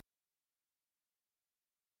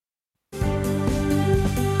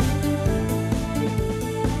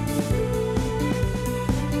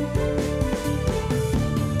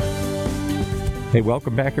Hey,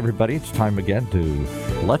 welcome back, everybody. It's time again to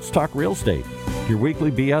Let's Talk Real Estate, your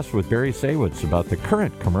weekly BS with Barry Saywitz about the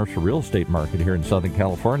current commercial real estate market here in Southern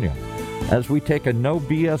California. As we take a no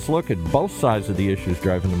BS look at both sides of the issues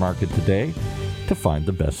driving the market today to find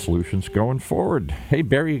the best solutions going forward. Hey,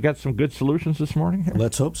 Barry, you got some good solutions this morning?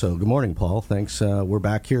 Let's hope so. Good morning, Paul. Thanks. We're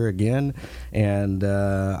back here again, and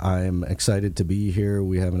I'm excited to be here.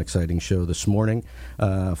 We have an exciting show this morning.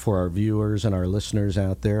 For our viewers and our listeners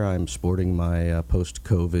out there, I'm sporting my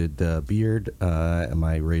post-COVID beard.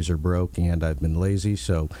 My razor broke, and I've been lazy,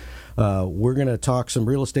 so we're going to talk some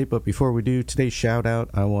real estate, but before we do, today's shout-out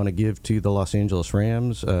I want to give to the Los Angeles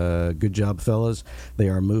Rams. Good job, fellas. They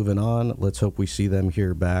are moving on. Let's hope we see them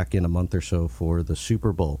here back in a month or so for the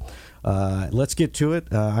Super Bowl. Let's get to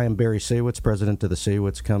it. I am Barry Saywitz, president of the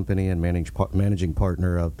Saywitz Company and managing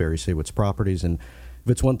partner of Barry Saywitz Properties. And if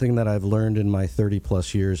it's one thing that I've learned in my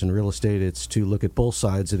 30-plus years in real estate, it's to look at both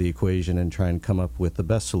sides of the equation and try and come up with the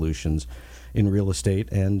best solutions in real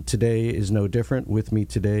estate. And today is no different. With me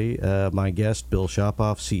today, my guest, Bill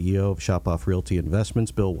Shopoff, CEO of Shopoff Realty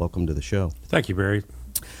Investments. Bill, welcome to the show. Thank you, Barry.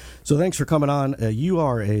 So thanks for coming on. You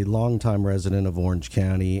are a longtime resident of Orange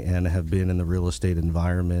County and have been in the real estate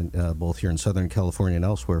environment, both here in Southern California and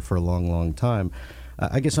elsewhere, for a long, long time.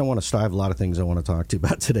 I guess I have a lot of things I want to talk to you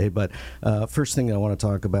about today, but first thing I want to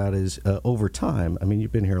talk about is over time. I mean,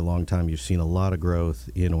 you've been here a long time. You've seen a lot of growth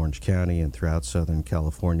in Orange County and throughout Southern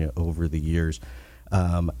California over the years.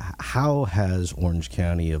 How has Orange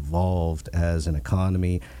County evolved as an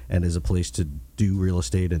economy and as a place to do real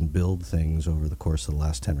estate and build things over the course of the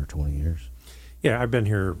last 10 or 20 years? Yeah, I've been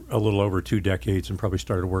here a little over 2 decades and probably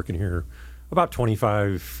started working here about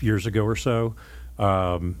 25 years ago or so.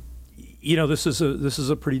 This is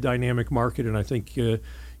a pretty dynamic market, and I think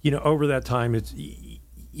over that time, it's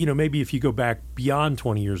maybe if you go back beyond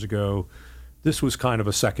 20 years ago, this was kind of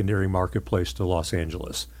a secondary marketplace to Los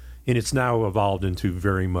Angeles, and it's now evolved into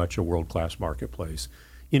very much a world-class marketplace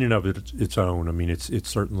in and of its own. I mean, it's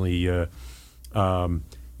certainly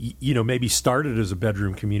maybe started as a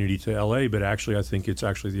bedroom community to L.A., but actually I think it's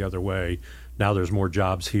actually the other way. Now there's more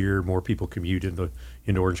jobs here, more people commute into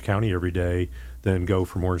Orange County every day than go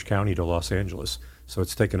from Orange County to Los Angeles. So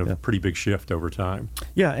it's taken a pretty big shift over time.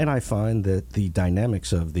 Yeah, and I find that the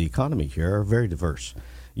dynamics of the economy here are very diverse.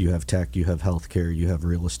 You have tech, you have healthcare, you have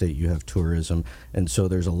real estate, you have tourism, and so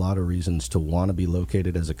there's a lot of reasons to want to be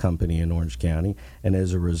located as a company in Orange County, and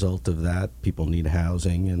as a result of that, people need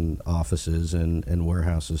housing and offices and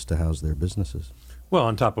warehouses to house their businesses. Well,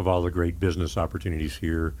 on top of all the great business opportunities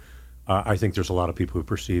here, I think there's a lot of people who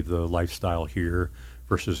perceive the lifestyle here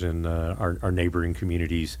versus in our neighboring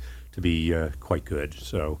communities to be quite good.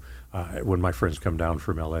 So when my friends come down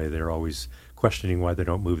from L.A., they're always questioning why they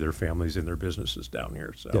don't move their families and their businesses down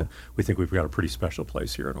here. So we think we've got a pretty special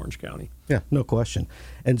place here in Orange County. Yeah, no question.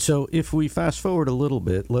 And so if we fast forward a little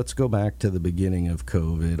bit, let's go back to the beginning of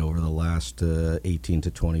COVID over the last 18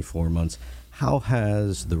 to 24 months. How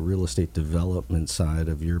has the real estate development side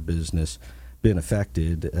of your business been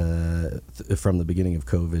affected from the beginning of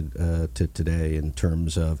COVID to today in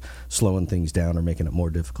terms of slowing things down or making it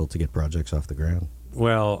more difficult to get projects off the ground?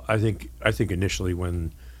 Well, I think initially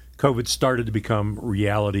when COVID started to become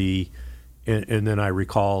reality, and then I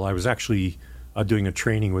recall I was actually doing a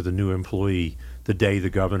training with a new employee the day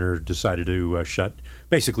the governor decided to shut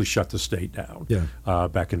the state down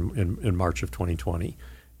back in March of 2020.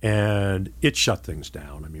 And it shut things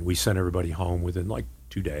down. I mean, we sent everybody home within like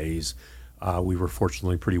 2 days. We were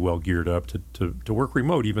fortunately pretty well geared up to work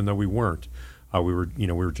remote, even though we weren't. We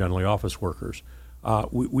were generally office workers.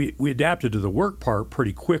 We adapted to the work part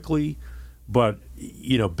pretty quickly, but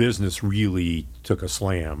business really took a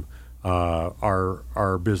slam.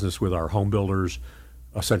 Our business with our home builders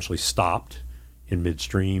essentially stopped in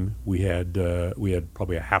midstream. We had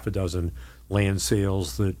probably a half a dozen land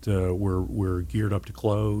sales that were geared up to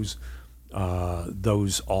close.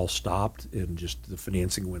 Those all stopped, and just the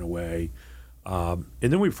financing went away. And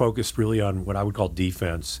then we focused really on what I would call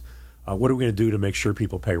defense. What are we going to do to make sure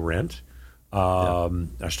people pay rent?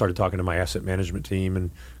 I started talking to my asset management team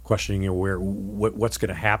and questioning what's going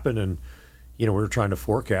to happen, and we were trying to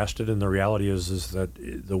forecast it. And the reality is that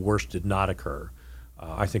the worst did not occur.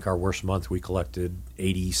 I think our worst month we collected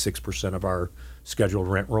 86% of our scheduled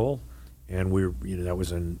rent roll, and that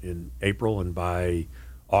was in April, and by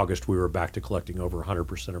August we were back to collecting over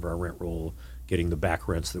 100% of our rent roll, getting the back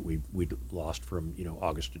rents that we'd lost from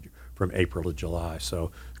from April to July.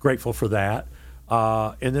 So grateful for that.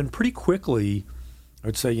 And then pretty quickly, I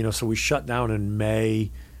would say, so we shut down in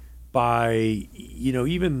May. By,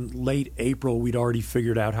 even late April, we'd already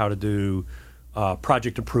figured out how to do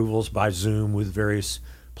project approvals by Zoom with various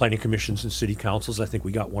planning commissions and city councils. I think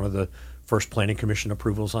we got one of the first planning commission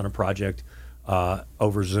approvals on a project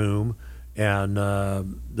over Zoom, and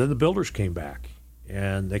then the builders came back,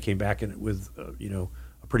 and they came back with a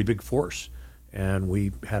pretty big force, and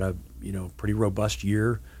we had a pretty robust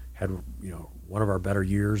year. Had one of our better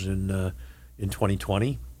years in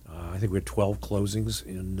 2020. I think we had 12 closings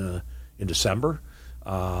in December.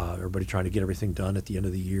 Everybody trying to get everything done at the end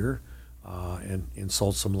of the year, and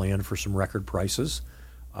sold some land for some record prices.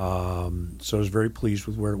 So I was very pleased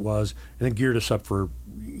with where it was, and it geared us up for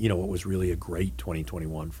what was really a great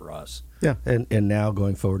 2021 for us. Yeah, and now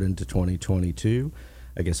going forward into 2022,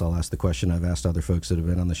 I guess I'll ask the question I've asked other folks that have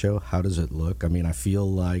been on the show. How does it look? I mean, I feel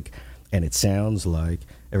like, and it sounds like,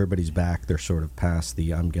 everybody's back. They're sort of past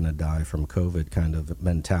the I'm going to die from COVID kind of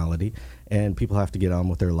mentality, and people have to get on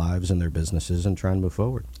with their lives and their businesses and try and move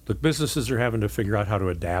forward. The businesses are having to figure out how to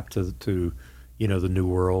adapt to the new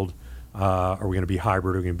world. Are we going to be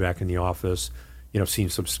hybrid? Are we going to be back in the office? Seen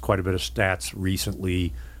quite a bit of stats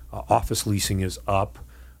recently. Office leasing is up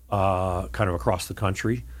kind of across the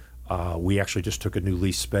country. We actually just took a new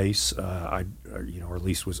lease space. Our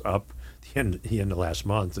lease was up the end of last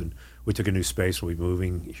month, and we took a new space. We'll be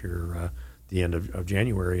moving here the end of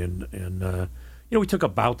January, and we took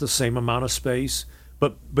about the same amount of space,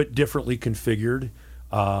 but differently configured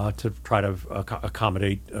to try to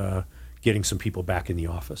accommodate getting some people back in the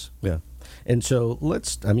office. Yeah. And so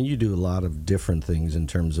you do a lot of different things in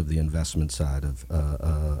terms of the investment side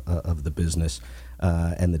of the business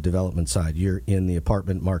and the development side. You're in the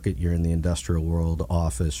apartment market, you're in the industrial world,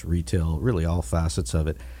 office, retail, really all facets of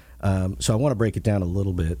it. So I want to break it down a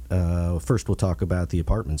little bit. First, we'll talk about the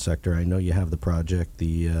apartment sector. I know you have the project,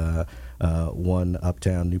 the One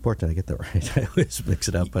Uptown Newport. Did I get that right? I always mix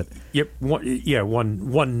it up, but yep,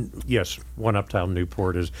 One Uptown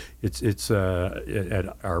Newport is it's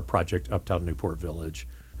at our project Uptown Newport Village.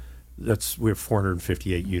 We have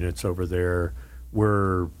 458 units over there.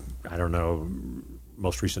 We're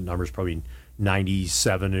most recent numbers probably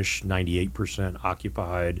 97-ish, 98%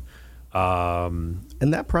 occupied.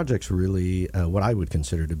 And that project's really what I would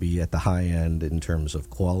consider to be at the high end in terms of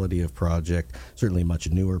quality of project, certainly a much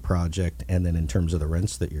newer project, and then in terms of the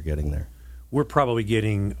rents that you're getting there. We're probably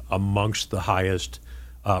getting amongst the highest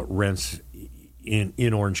rents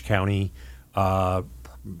in Orange County,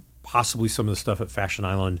 possibly some of the stuff at Fashion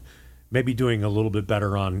Island, maybe doing a little bit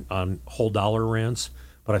better on whole dollar rents,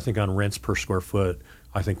 but I think on rents per square foot,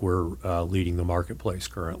 I think we're leading the marketplace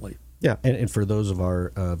currently. Yeah, and for those of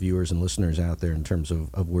our viewers and listeners out there in terms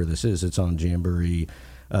of where this is, it's on Jamboree,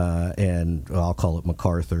 and I'll call it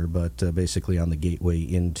MacArthur, but basically on the gateway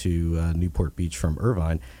into Newport Beach from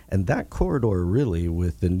Irvine. And that corridor really,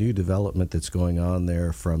 with the new development that's going on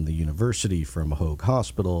there from the university, from Hoag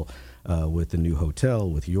Hospital, with the new hotel,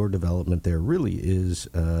 with your development there, really is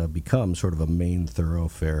become sort of a main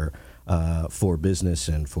thoroughfare for business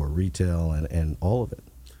and for retail and all of it.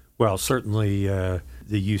 Well, certainly the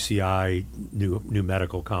UCI new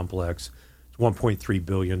medical complex, it's a $1.3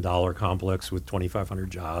 billion complex with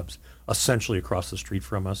 2,500 jobs, essentially across the street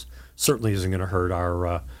from us. Certainly isn't going to hurt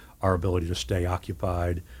our ability to stay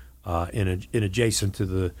occupied. In adjacent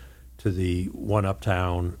to the One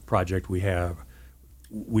Uptown project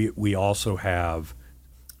we also have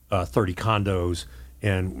 30 condos,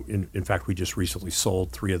 and in fact we just recently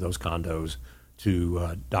sold 3 of those condos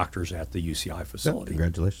to doctors at the UCI facility. Yeah,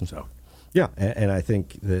 congratulations. So, yeah, and I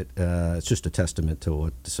think that it's just a testament to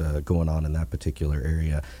what's going on in that particular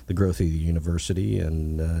area, the growth of the university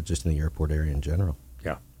and just in the airport area in general.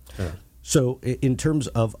 Yeah. So in terms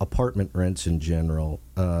of apartment rents in general,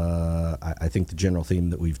 I think the general theme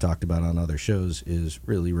that we've talked about on other shows is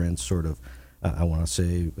really rents sort of, I want to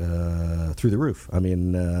say, through the roof. I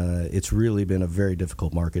mean, it's really been a very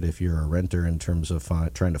difficult market if you're a renter in terms of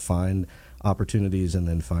trying to find opportunities and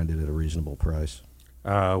then find it at a reasonable price.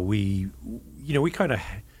 We kind of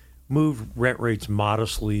moved rent rates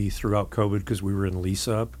modestly throughout COVID because we were in lease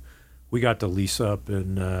up. We got to lease up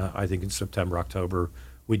in, I think in September, October,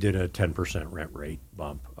 we did a 10% rent rate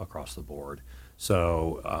bump across the board.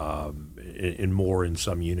 So, in more in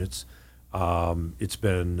some units. It's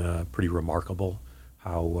been pretty remarkable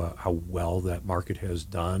how well that market has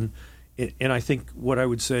done. And I think what I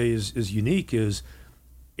would say is unique is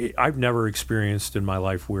I've never experienced in my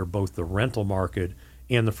life where both the rental market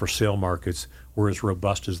and the for sale markets were as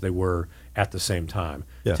robust as they were at the same time.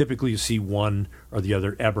 Yeah. Typically you see one or the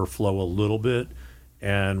other ebb or flow a little bit,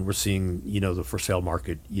 and we're seeing, the for sale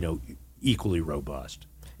market, equally robust.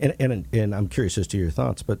 And I'm curious as to your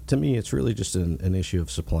thoughts, but to me, it's really just an issue of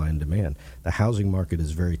supply and demand. The housing market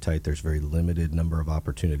is very tight. There's very limited number of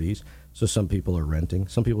opportunities. So some people are renting.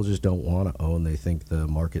 Some people just don't want to own. They think the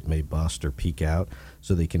market may bust or peak out,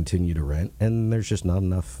 so they continue to rent. And there's just not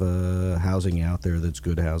enough housing out there that's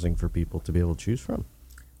good housing for people to be able to choose from.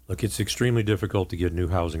 Look, it's extremely difficult to get new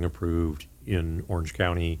housing approved in Orange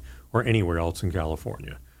County or anywhere else in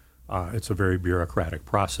California. It's a very bureaucratic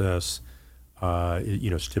process.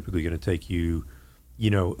 It's typically going to take you,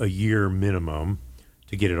 a year minimum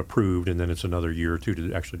to get it approved, and then it's another year or two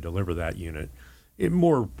to actually deliver that unit.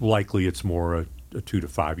 More likely, it's more a 2 to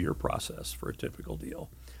 5 year process for a typical deal.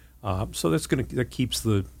 So that keeps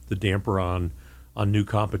the damper on new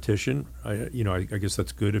competition. I guess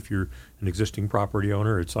that's good if you're an existing property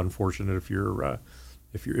owner. It's unfortunate if you're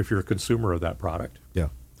a consumer of that product. Yeah.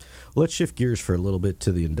 Let's shift gears for a little bit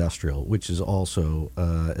to the industrial, which is also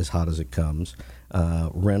as hot as it comes.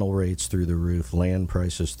 Rental rates through the roof, land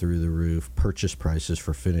prices through the roof, purchase prices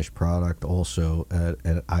for finished product also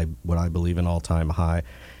at what I believe an all-time high.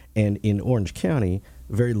 And in Orange County,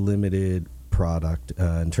 very limited product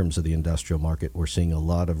in terms of the industrial market. We're seeing a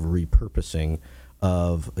lot of repurposing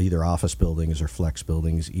of either office buildings or flex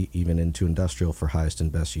buildings, even into industrial for highest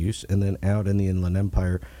and best use. And then out in the Inland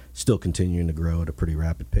Empire, still continuing to grow at a pretty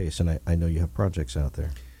rapid pace. And I know you have projects out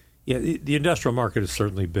there. Yeah, the industrial market has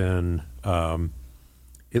certainly been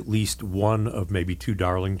at least one of maybe two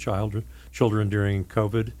darling children during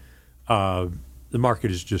COVID. The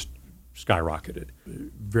market has just skyrocketed.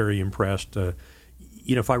 Very impressed.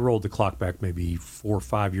 If I rolled the clock back maybe 4 or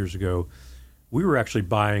 5 years ago, we were actually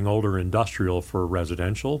buying older industrial for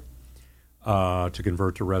residential to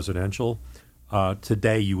convert to residential.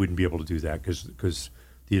 Today, you wouldn't be able to do that because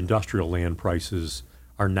the industrial land prices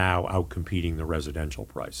are now outcompeting the residential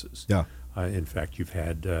prices. Yeah. In fact, you've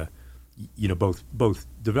had both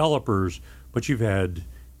developers, but you've had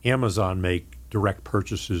Amazon make direct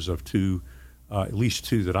purchases of at least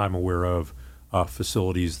two that I'm aware of,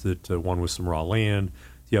 facilities that one with some raw land,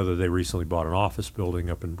 the other they recently bought an office building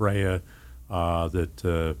up in Brea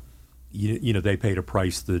that they paid a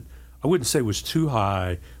price that I wouldn't say was too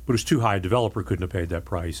high, but it was too high. A developer couldn't have paid that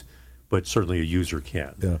price, but certainly a user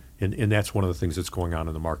can. Yeah. And that's one of the things that's going on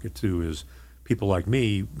in the market too is people like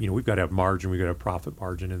me, we've got to have margin, we've got to have profit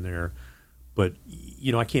margin in there. But,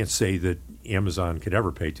 I can't say that Amazon could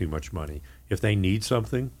ever pay too much money. If they need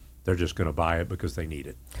something, they're just going to buy it because they need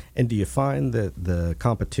it. And do you find that the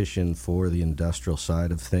competition for the industrial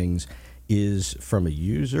side of things is from a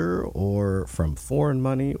user or from foreign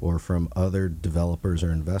money or from other developers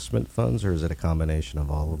or investment funds, or is it a combination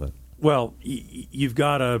of all of it? Well, you've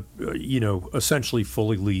got a, essentially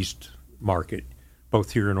fully leased market,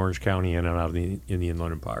 both here in Orange County and out in the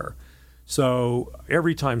Inland Empire. So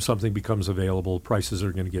every time something becomes available, prices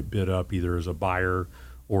are going to get bid up either as a buyer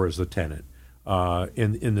or as the tenant.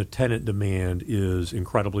 And the tenant demand is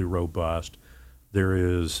incredibly robust. There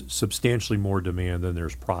is substantially more demand than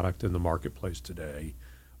there's product in the marketplace today.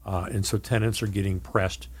 And so tenants are getting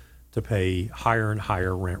pressed to pay higher and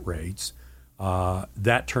higher rent rates.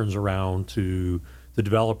 That turns around to the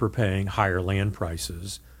developer paying higher land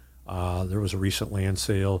prices. There was a recent land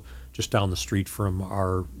sale just down the street from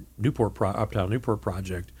our Uptown Newport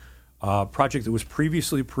project that was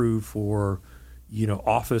previously approved for,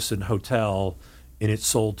 office and hotel, and it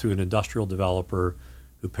sold to an industrial developer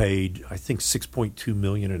who paid, I think, $6.2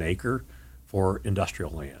 million an acre for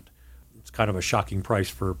industrial land. It's kind of a shocking price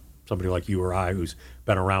for somebody like you or I who's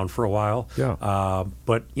been around for a while. Yeah.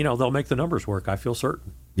 But, they'll make the numbers work, I feel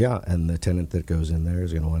certain. Yeah, and the tenant that goes in there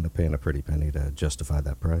is going to wind up paying a pretty penny to justify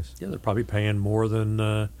that price. Yeah, they're probably paying more than,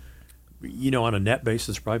 on a net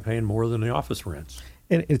basis, probably paying more than the office rents.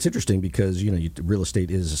 And it's interesting because, real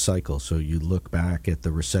estate is a cycle. So you look back at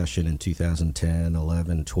the recession in 2010,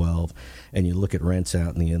 11, 12, and you look at rents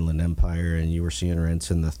out in the Inland Empire, and you were seeing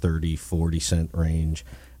rents in the 30, 40 cent range.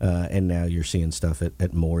 And now you're seeing stuff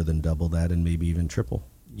at more than double that and maybe even triple.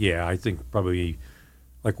 Yeah, I think probably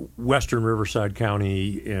like Western Riverside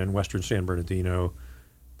County and Western San Bernardino,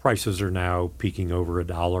 prices are now peaking over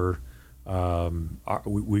 $1.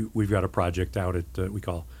 We've got a project out at we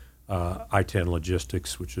call I-10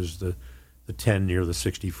 Logistics, which is the 10 near the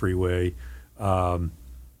 60 freeway.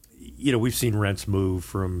 We've seen rents move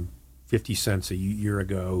from 50 cents a year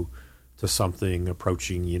ago to something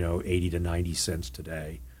approaching 80 to 90 cents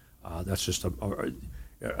today. That's just a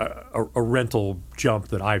rental jump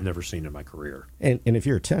that I've never seen in my career. And if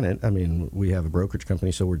you're a tenant, we have a brokerage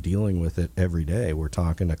company, so we're dealing with it every day. We're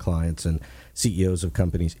talking to clients and CEOs of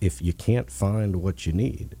companies. If you can't find what you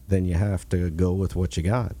need, then you have to go with what you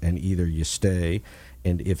got. And either you stay,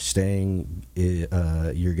 and if staying,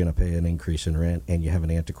 you're going to pay an increase in rent and you have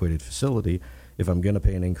an antiquated facility. if I'm going to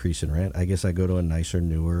pay an increase in rent, I guess I go to a nicer,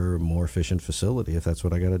 newer, more efficient facility if that's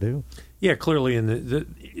what I got to do. Yeah, clearly. And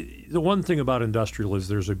the one thing about industrial is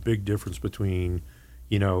there's a big difference between,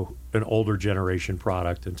 an older generation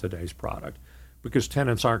product and today's product, because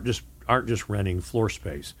tenants aren't just renting floor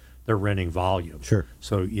space; they're renting volume. Sure.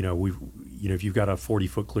 So if you've got a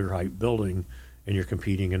 40-foot clear height building and you're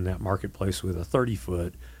competing in that marketplace with a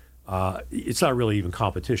 30-foot, it's not really even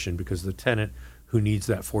competition, because the tenant who needs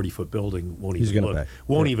that 40-foot building won't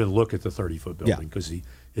even look at the 30-foot building, because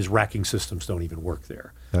his racking systems don't even work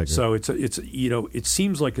there. So it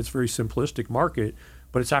seems like it's a very simplistic market,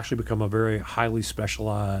 but it's actually become a very highly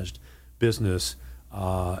specialized business,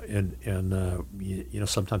 and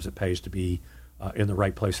sometimes it pays to be in the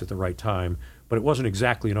right place at the right time. But it wasn't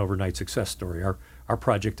exactly an overnight success story. Our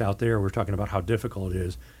project out there, we're talking about how difficult it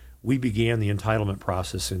is. We began the entitlement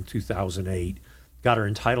process in 2008, got our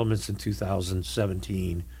entitlements in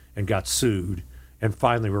 2017, and got sued, and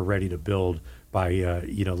finally we're ready to build by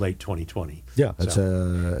late 2020. Yeah, it's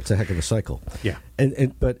a heck of a cycle. Yeah,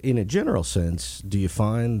 but in a general sense, do you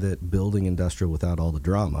find that building industrial without all the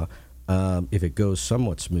drama, if it goes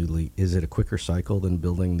somewhat smoothly, is it a quicker cycle than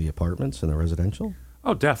building the apartments and the residential?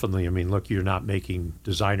 Oh, definitely. I mean, look, you're not making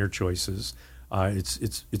designer choices.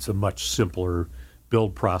 It's a much simpler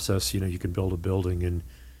build process. You can build a building in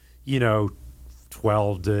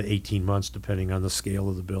 12 to 18 months, depending on the scale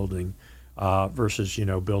of the building, versus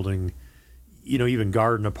building. Even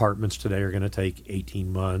garden apartments today are going to take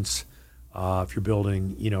 18 months. If you're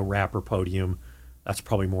building, wrapper podium, that's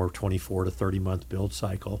probably more 24 to 30 month build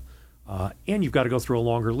cycle. And you've got to go through a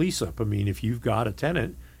longer lease up. I mean, if you've got a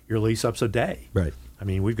tenant, your lease up's a day. Right. I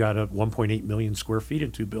mean, we've got 1.8 million square feet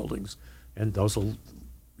in 2 buildings, and those will,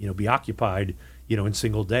 be occupied, in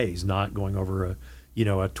single days, not going over a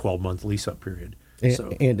 12-month lease up period.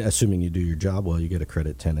 And assuming you do your job well, you get a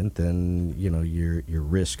credit tenant, then your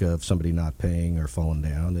risk of somebody not paying or falling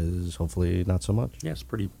down is hopefully not so much. Yes,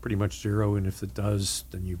 pretty much zero. And if it does,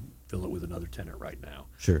 then you fill it with another tenant right now.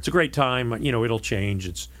 Sure, it's a great time. It'll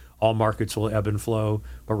change. All markets will ebb and flow,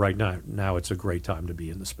 but right now it's a great time to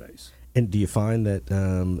be in the space. And do you find that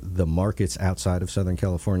the markets outside of Southern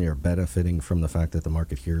California are benefiting from the fact that the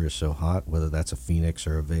market here is so hot, whether that's a Phoenix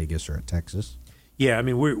or a Vegas or a Texas? Yeah, I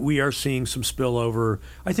mean, we are seeing some spillover.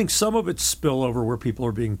 I think some of it's spillover where people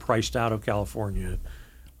are being priced out of California.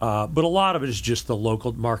 But a lot of it is just the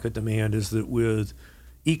local market demand, is that with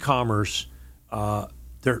e-commerce,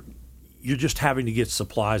 you're just having to get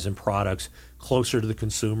supplies and products closer to the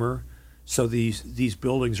consumer. So these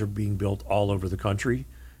buildings are being built all over the country.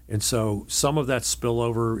 And so some of that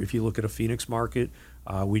spillover, if you look at a Phoenix market,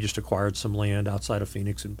 we just acquired some land outside of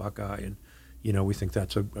Phoenix in Buckeye, and we think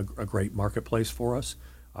that's a great marketplace for us,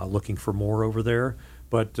 looking for more over there.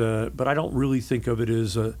 But I don't really think of it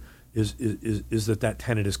as that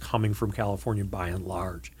tenant is coming from California by and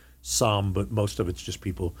large. Some, but most of it's just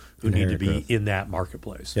people who need to be in that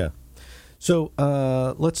marketplace. Yeah. So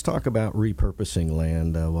let's talk about repurposing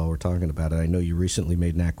land while we're talking about it. I know you recently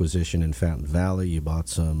made an acquisition in Fountain Valley. You bought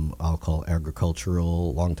some, I'll call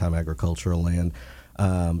long-time agricultural land.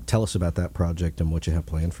 Tell us about that project and what you have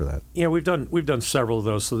planned for that. Yeah, we've done several of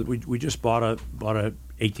those. So we just bought a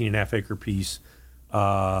 18.5 acre piece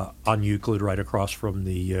on Euclid, right across from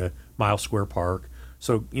the Mile Square Park.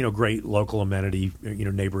 So great local amenity,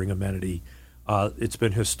 neighboring amenity. It's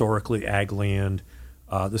been historically ag land.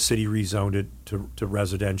 The city rezoned it to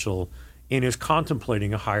residential and is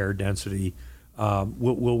contemplating a higher density.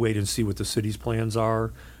 We'll wait and see what the city's plans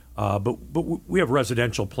are, but we have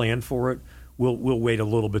residential planned for it. We'll wait a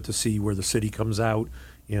little bit to see where the city comes out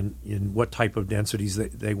in what type of densities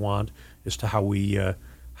they want as to how we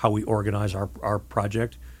organize our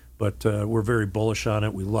project. But we're very bullish on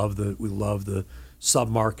it. We love the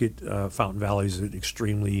submarket. Fountain Valley is an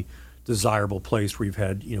extremely desirable place where you've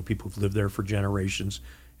had people who've lived there for generations,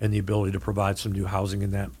 and the ability to provide some new housing in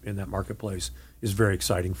that marketplace is very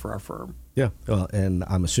exciting for our firm. Yeah, well, and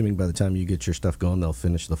I'm assuming by the time you get your stuff going, they'll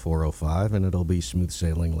finish the 405, and it'll be smooth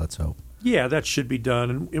sailing. Let's hope. Yeah, that should be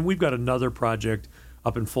done. And we've got another project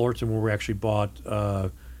up in Fullerton where we actually bought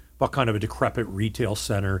kind of a decrepit retail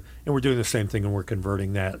center, and we're doing the same thing, and we're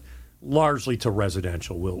converting that largely to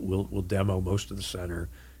residential. We'll demo most of the center,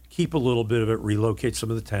 keep a little bit of it, relocate some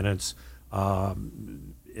of the tenants,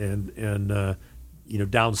 and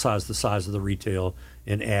downsize the size of the retail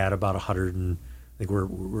and add about 100. I think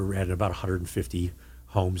we're adding about 150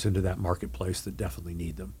 homes into that marketplace that definitely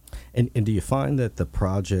need them. And do you find that the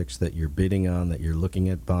projects that you're bidding on, that you're looking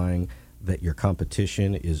at buying, that your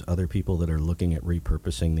competition is other people that are looking at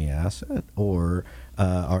repurposing the asset, or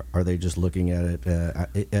are they just looking at it?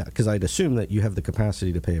 Because I'd assume that you have the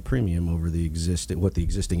capacity to pay a premium over what the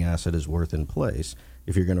existing asset is worth in place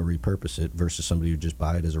if you're going to repurpose it versus somebody who just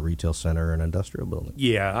buy it as a retail center or an industrial building.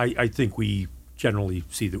 Yeah, I think we generally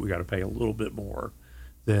see that we got to pay a little bit more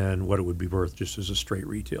than what it would be worth just as a straight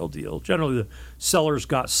retail deal. Generally, the seller's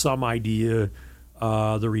got some idea.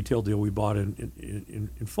 The retail deal we bought in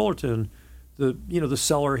Fullerton, the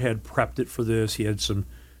seller had prepped it for this. He had some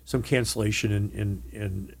cancellation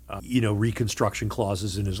and reconstruction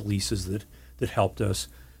clauses in his leases that helped us.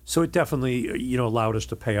 So it definitely allowed us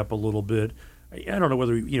to pay up a little bit. I don't know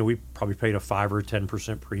whether we probably paid a 5 or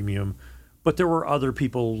 10% premium, but there were other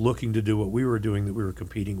people looking to do what we were doing that we were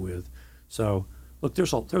competing with. So look,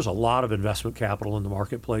 there's a lot of investment capital in the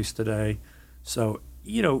marketplace today. So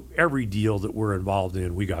every deal that we're involved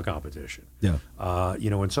in, we got competition. Yeah.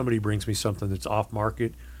 When somebody brings me something that's off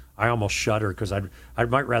market, I almost shudder because I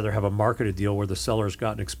might rather have a marketed deal where the seller's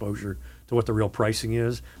gotten exposure to what the real pricing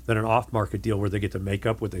is than an off-market deal where they get to make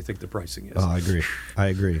up what they think the pricing is. Oh, I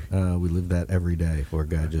agree. We live that every day where a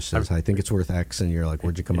guy just says, I think it's worth X, and you're like,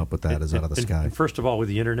 where'd you come up with that? Is out of the sky. And first of all, with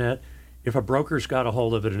the internet, if a broker's got a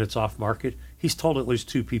hold of it and it's off-market, he's told at least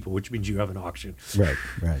 2 people, which means you have an auction. Right.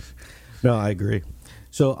 No, I agree.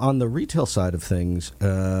 So on the retail side of things,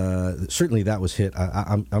 certainly that was hit.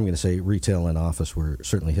 I'm going to say retail and office were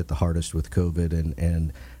certainly hit the hardest with COVID,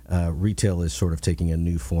 and retail is sort of taking a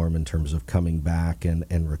new form in terms of coming back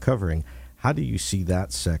and recovering. How do you see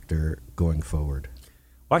that sector going forward?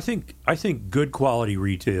 Well, I think good quality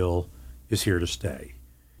retail is here to stay.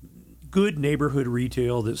 Good neighborhood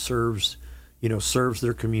retail that serves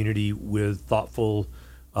their community with thoughtful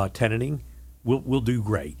tenanting will do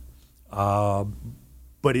great.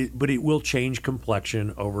 But it will change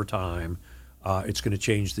complexion over time. It's going to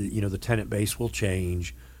change the tenant base will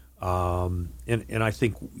change, and I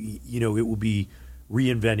think it will be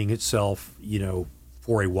reinventing itself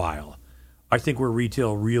for a while. I think where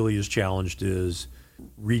retail really is challenged is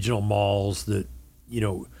regional malls that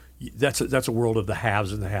that's a world of the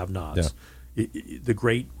haves and the have-nots. Yeah. The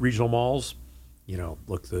great regional malls,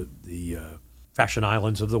 look, the Fashion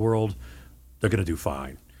Islands of the world, they're going to do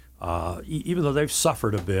fine. Even though they've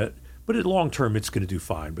suffered a bit, but in long term it's going to do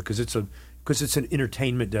fine because it's an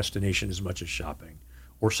entertainment destination as much as shopping,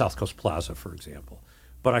 or South Coast Plaza, for example.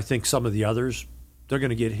 But I think some of the others, they're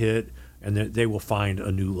going to get hit, and they will find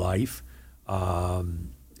a new life. I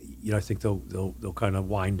think they'll kind of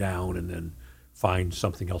wind down and then find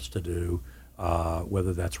something else to do,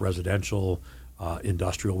 whether that's residential,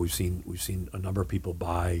 industrial. We've seen a number of people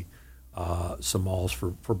buy some malls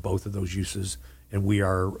for both of those uses. And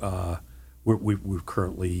we're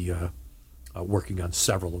currently working on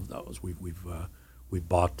several of those. We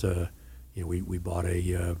bought we bought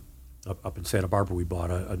up in Santa Barbara. We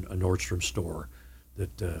bought a Nordstrom store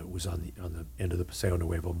that was on the end of the Paseo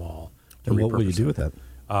Nuevo Mall. And what will you do with that?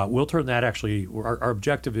 We'll turn that our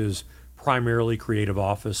objective is primarily creative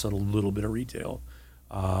office and a little bit of retail,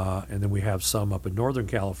 and then we have some up in Northern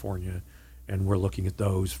California, and we're looking at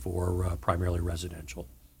those for primarily residential.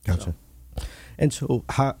 Gotcha. So. And so,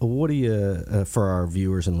 what do you, for our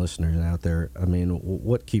viewers and listeners out there,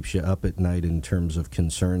 what keeps you up at night in terms of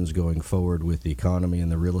concerns going forward with the economy and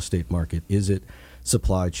the real estate market? Is it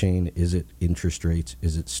supply chain? Is it interest rates?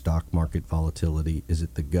 Is it stock market volatility? Is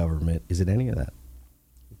it the government? Is it any of that?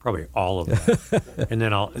 Probably all of that. And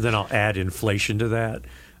then I'll add inflation to that.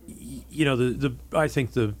 I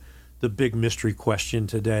think the big mystery question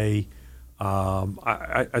today.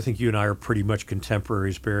 I think you and I are pretty much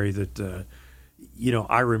contemporaries, Barry. That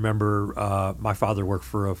I remember my father worked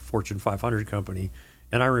for a Fortune 500 company,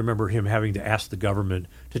 and I remember him having to ask the government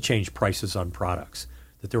to change prices on products.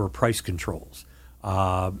 That there were price controls,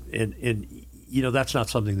 and that's not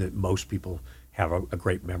something that most people have a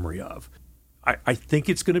great memory of. I think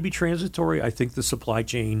it's going to be transitory. I think the supply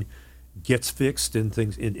chain gets fixed and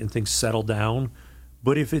things settle down.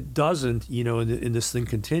 But if it doesn't, and this thing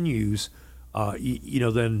continues,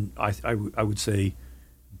 then I would say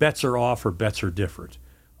bets are off or bets are different.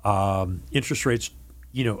 Interest rates,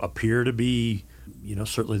 appear to be,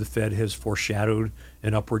 certainly the Fed has foreshadowed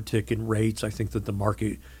an upward tick in rates. I think that the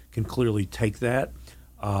market can clearly take that.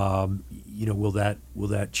 Will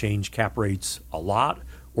that change cap rates a lot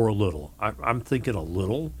or a little? I'm thinking a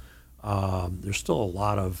little. There's still a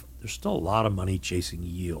lot of money chasing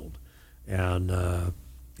yield, and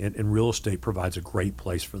real estate provides a great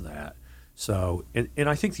place for that. So, and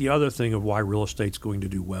I think the other thing of why real estate's going to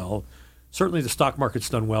do well, certainly the stock market's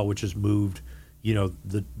done well, which has moved,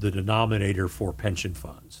 the denominator for pension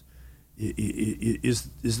funds. is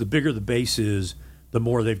the bigger the base is, the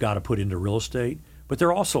more they've got to put into real estate. But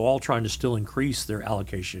they're also all trying to still increase their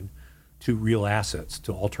allocation to real assets,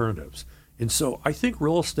 to alternatives. And so I think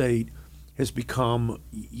real estate has become,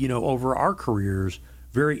 over our careers,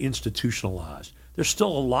 very institutionalized. There's still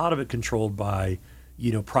a lot of it controlled by,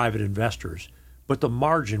 private investors. But the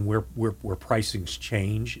margin where pricings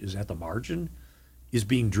change is at the margin is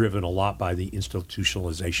being driven a lot by the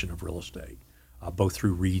institutionalization of real estate, both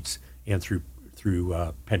through REITs and through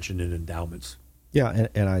pension and endowments. Yeah,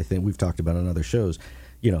 and I think we've talked about on other shows,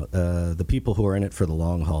 the people who are in it for the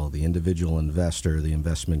long haul, the individual investor, the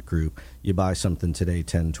investment group, you buy something today,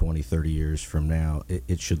 10, 20, 30 years from now,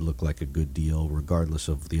 it should look like a good deal regardless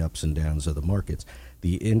of the ups and downs of the markets.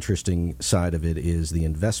 The interesting side of it is the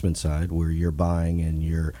investment side, where you're buying and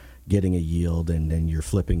you're getting a yield and then you're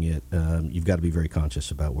flipping it. You've got to be very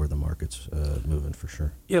conscious about where the market's moving for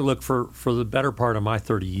sure. Yeah, look, for the better part of my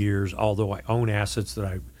 30 years, although I own assets that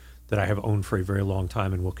I have owned for a very long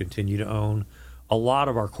time and will continue to own, a lot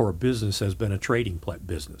of our core business has been a trading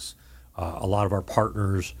business. A lot of our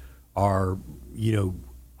partners are,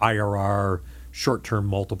 IRR, short-term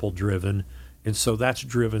multiple driven, and so that's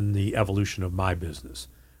driven the evolution of my business.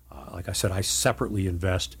 Like I said, I separately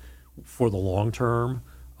invest for the long term,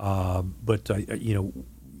 but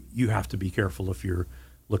you have to be careful if you're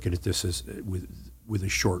looking at this as with a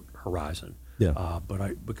short horizon. Yeah.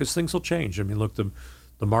 Because things will change. I mean, look, the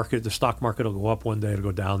market, the stock market will go up one day, it'll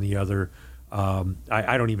go down the other.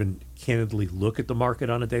 I don't even candidly look at the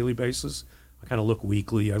market on a daily basis. I kind of look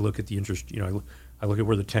weekly. I look at the interest. I look at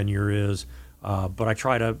where the 10-year is. But I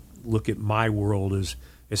try to look at my world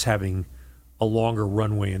as having a longer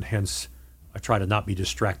runway, and hence I try to not be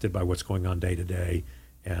distracted by what's going on day to day,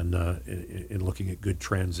 and in looking at good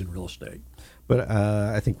trends in real estate. But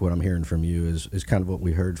I think what I'm hearing from you is kind of what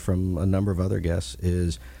we heard from a number of other guests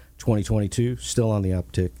is 2022 still on the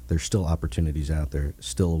uptick. There's still opportunities out there,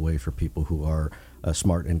 still a way for people who are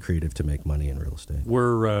smart and creative to make money in real estate.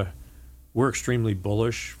 We're extremely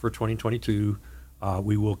bullish for 2022.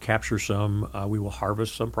 We will capture some. We will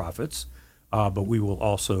harvest some profits, but we will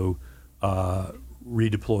also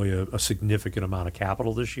redeploy a significant amount of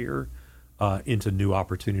capital this year into new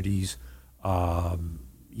opportunities.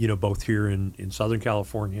 Both here in Southern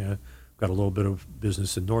California, got a little bit of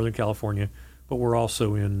business in Northern California, but we're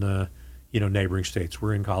also in neighboring states.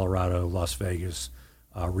 We're in Colorado, Las Vegas,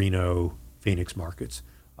 Reno, Phoenix markets,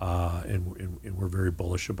 and we're very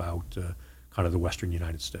bullish about kind of the Western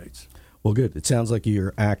United States. Well, good. It sounds like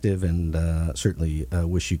you're active, and certainly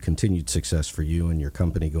wish you continued success for you and your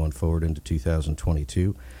company going forward into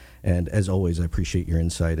 2022. And as always, I appreciate your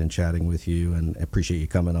insight and chatting with you, and appreciate you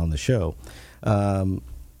coming on the show.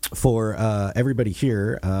 For everybody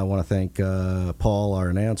here, I want to thank Paul, our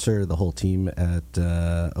announcer, the whole team at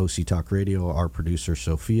OC Talk Radio, our producer,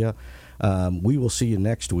 Sophia. We will see you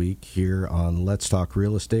next week here on Let's Talk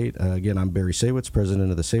Real Estate. Again, I'm Barry Saywitz,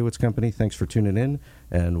 president of the Saywitz Company. Thanks for tuning in,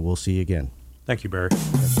 and we'll see you again. Thank you, Barry.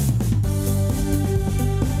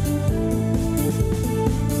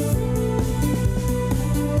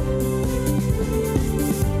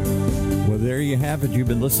 There you have it. You've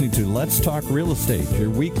been listening to Let's Talk Real Estate, your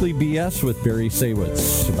weekly BS with Barry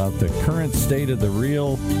Saywitz about the current state of the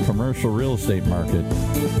real commercial real estate market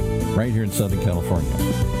right here in Southern California.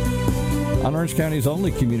 On Orange County's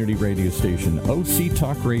only community radio station, OC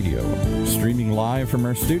Talk Radio, streaming live from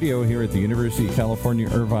our studio here at the University of California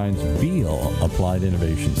Irvine's Beale Applied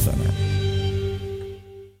Innovation Center.